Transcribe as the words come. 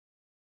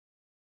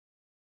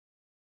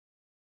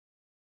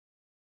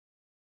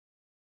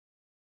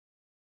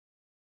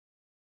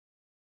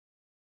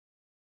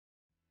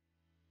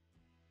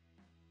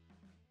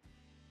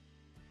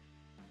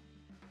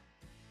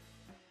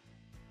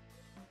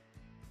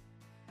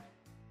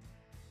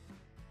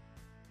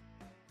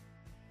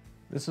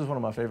This is one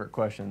of my favorite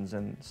questions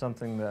and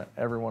something that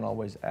everyone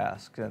always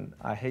asks, and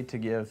I hate to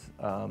give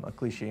a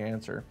cliche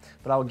answer,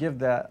 but I'll give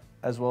that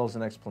as well as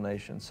an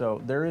explanation.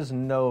 So there is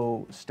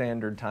no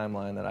standard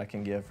timeline that I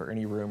can give for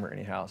any room or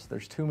any house.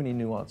 There's too many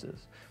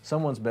nuances.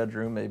 Someone's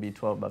bedroom may be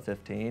 12 by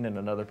 15 and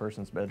another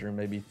person's bedroom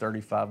may be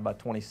 35 by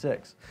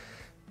 26.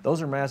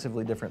 Those are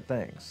massively different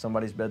things.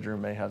 Somebody's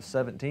bedroom may have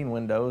 17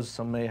 windows,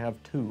 some may have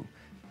 2.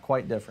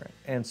 Quite different.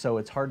 And so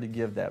it's hard to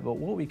give that. But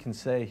what we can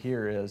say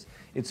here is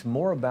it's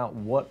more about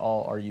what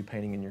all are you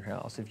painting in your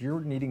house. If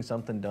you're needing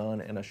something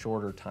done in a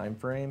shorter time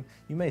frame,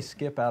 you may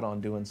skip out on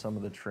doing some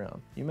of the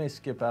trim. You may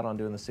skip out on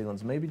doing the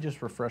ceilings, maybe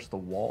just refresh the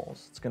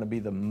walls. It's going to be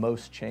the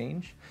most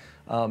change,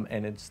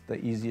 and it's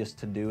the easiest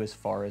to do as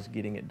far as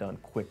getting it done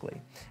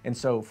quickly. And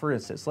so for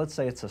instance, let's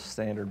say it's a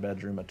standard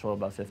bedroom at 12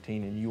 by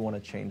 15 and you want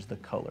to change the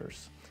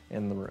colors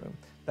in the room.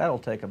 That'll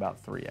take about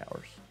 3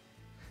 hours.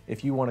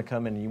 If you want to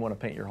come in and you want to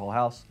paint your whole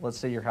house, let's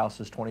say your house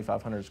is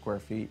 2,500 square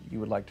feet, you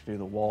would like to do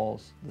the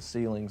walls, the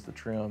ceilings, the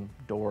trim,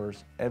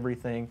 doors,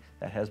 everything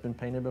that has been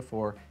painted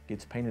before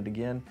gets painted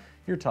again,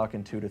 you're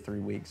talking 2 to 3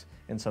 weeks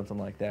in something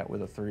like that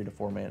with a 3 to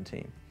 4 man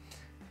team.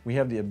 We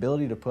have the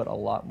ability to put a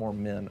lot more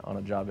men on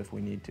a job if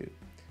we need to.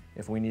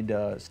 If we need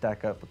to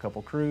stack up a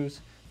couple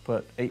crews,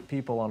 put 8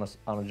 people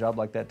on a job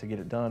like that to get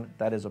it done,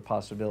 that is a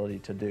possibility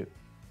to do.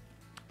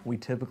 We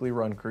typically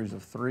run crews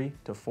of 3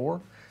 to 4.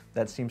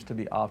 That seems to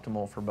be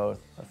optimal for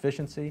both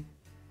efficiency,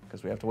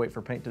 because we have to wait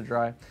for paint to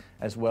dry,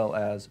 as well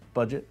as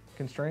budget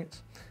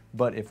constraints.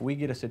 But if we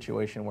get a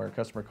situation where a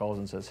customer calls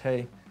and says,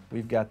 hey,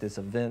 we've got this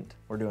event,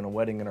 we're doing a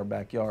wedding in our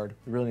backyard,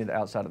 we really need the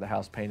outside of the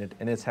house painted,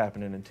 and it's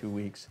happening in 2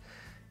 weeks.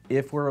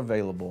 If we're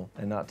available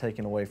and not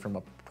taken away from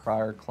a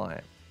prior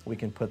client, we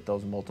can put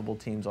those multiple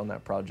teams on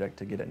that project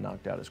to get it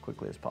knocked out as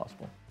quickly as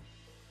possible.